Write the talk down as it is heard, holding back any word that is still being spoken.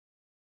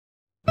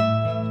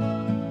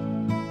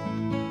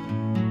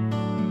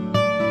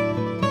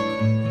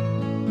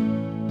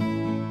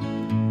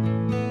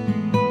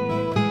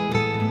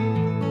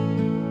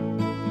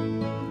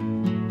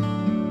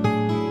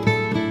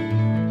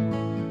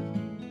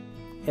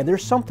And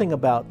there's something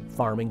about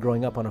farming,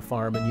 growing up on a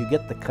farm, and you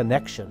get the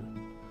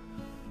connection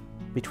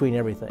between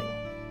everything.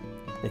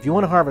 If you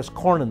want to harvest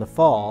corn in the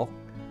fall,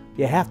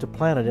 you have to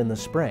plant it in the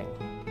spring.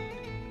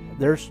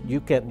 You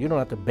don't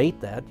have to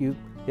bait that.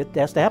 It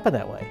has to happen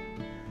that way.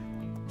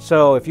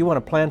 So if you want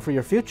to plan for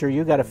your future,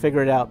 you got to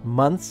figure it out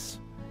months,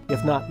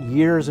 if not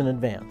years in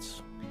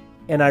advance.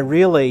 And I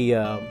really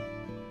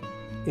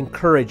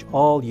encourage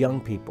all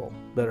young people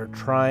that are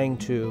trying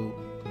to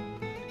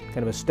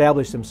kind of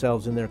establish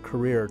themselves in their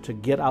career to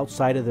get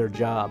outside of their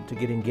job, to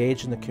get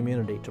engaged in the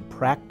community, to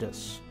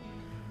practice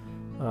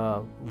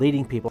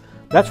leading people.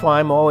 That's why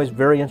I'm always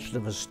very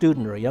interested if a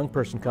student or a young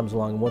person comes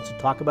along and wants to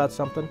talk about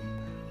something.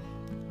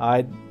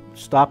 I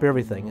stop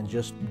everything and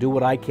just do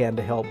what I can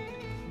to help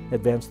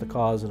advance the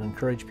cause and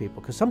encourage people,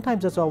 because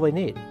sometimes that's all they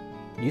need.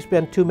 You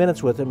spend 2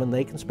 minutes with them and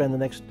they can spend the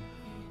next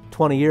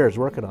 20 years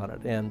working on it,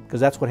 and because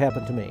that's what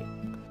happened to me.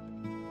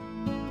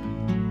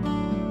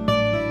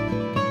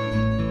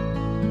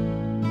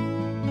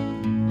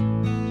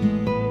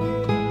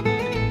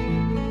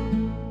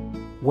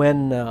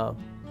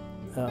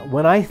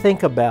 When I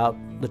think about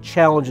the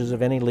challenges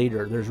of any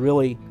leader, there's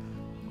really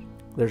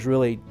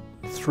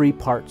 3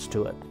 parts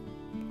to it.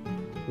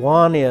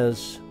 One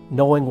is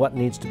knowing what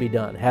needs to be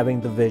done, having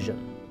the vision.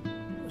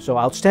 So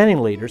outstanding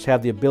leaders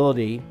have the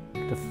ability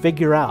to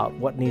figure out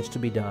what needs to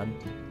be done,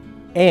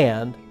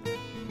 and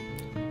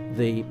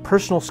the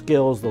personal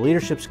skills, the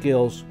leadership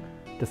skills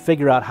to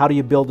figure out how do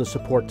you build the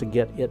support to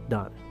get it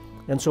done.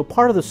 And so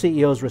part of the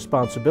CEO's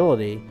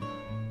responsibility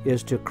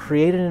is to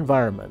create an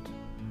environment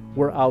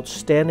where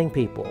outstanding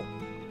people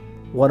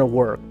want to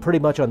work pretty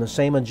much on the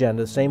same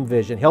agenda, the same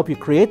vision, help you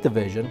create the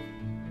vision,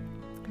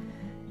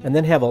 and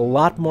then have a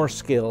lot more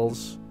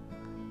skills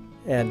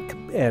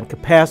and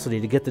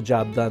capacity to get the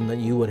job done than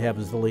you would have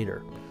as the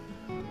leader.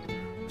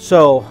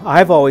 So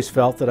I've always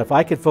felt that if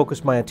I could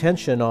focus my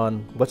attention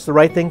on what's the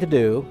right thing to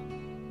do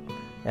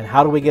and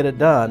how do we get it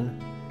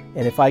done,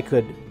 and if I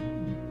could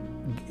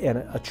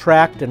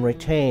attract and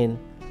retain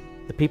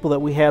the people that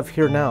we have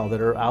here now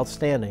that are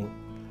outstanding,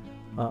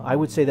 I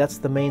would say that's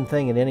the main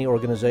thing in any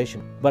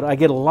organization. But I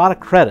get a lot of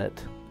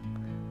credit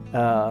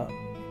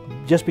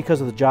just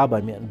because of the job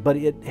I'm in. But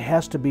it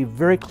has to be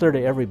very clear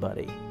to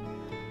everybody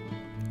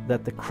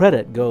that the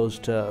credit goes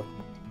to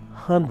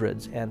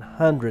hundreds and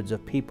hundreds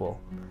of people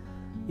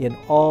in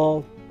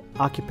all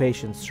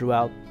occupations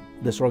throughout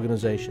this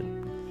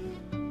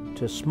organization,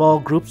 to small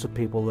groups of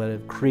people that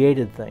have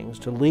created things,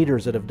 to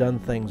leaders that have done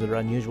things that are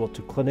unusual,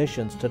 to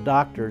clinicians, to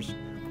doctors,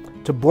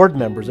 to board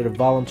members that have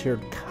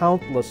volunteered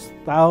countless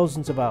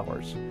thousands of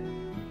hours,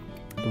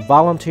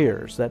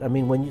 volunteers that, I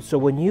mean,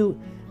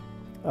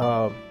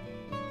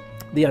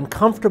 the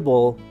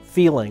uncomfortable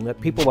feeling that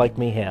people like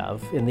me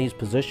have in these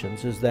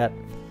positions is that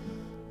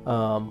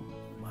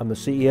I'm the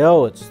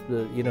CEO,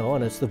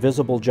 and it's the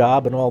visible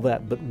job and all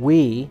that, but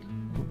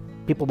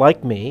people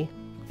like me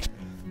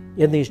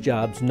in these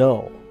jobs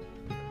know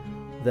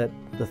that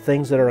the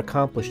things that are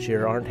accomplished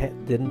here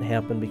didn't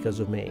happen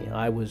because of me.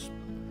 I was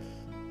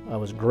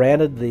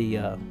granted the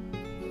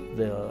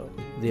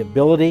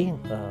ability,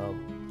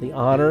 the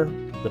honor,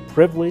 the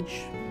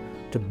privilege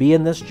to be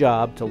in this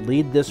job, to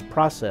lead this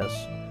process,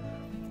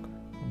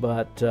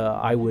 but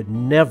I would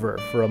never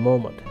for a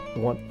moment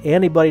want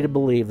anybody to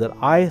believe that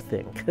I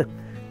think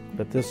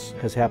that this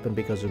has happened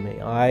because of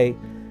me. I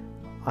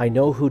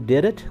know who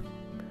did it.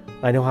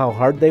 I know how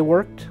hard they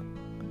worked.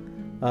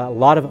 A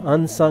lot of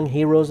unsung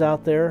heroes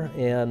out there,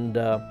 and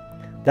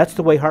that's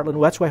why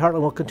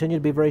Heartland will continue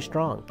to be very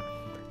strong,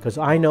 because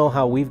I know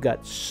how we've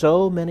got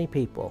so many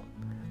people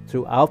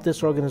throughout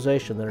this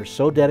organization that are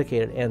so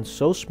dedicated and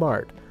so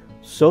smart,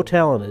 so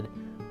talented.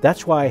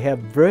 That's why I have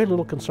very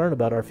little concern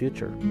about our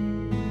future.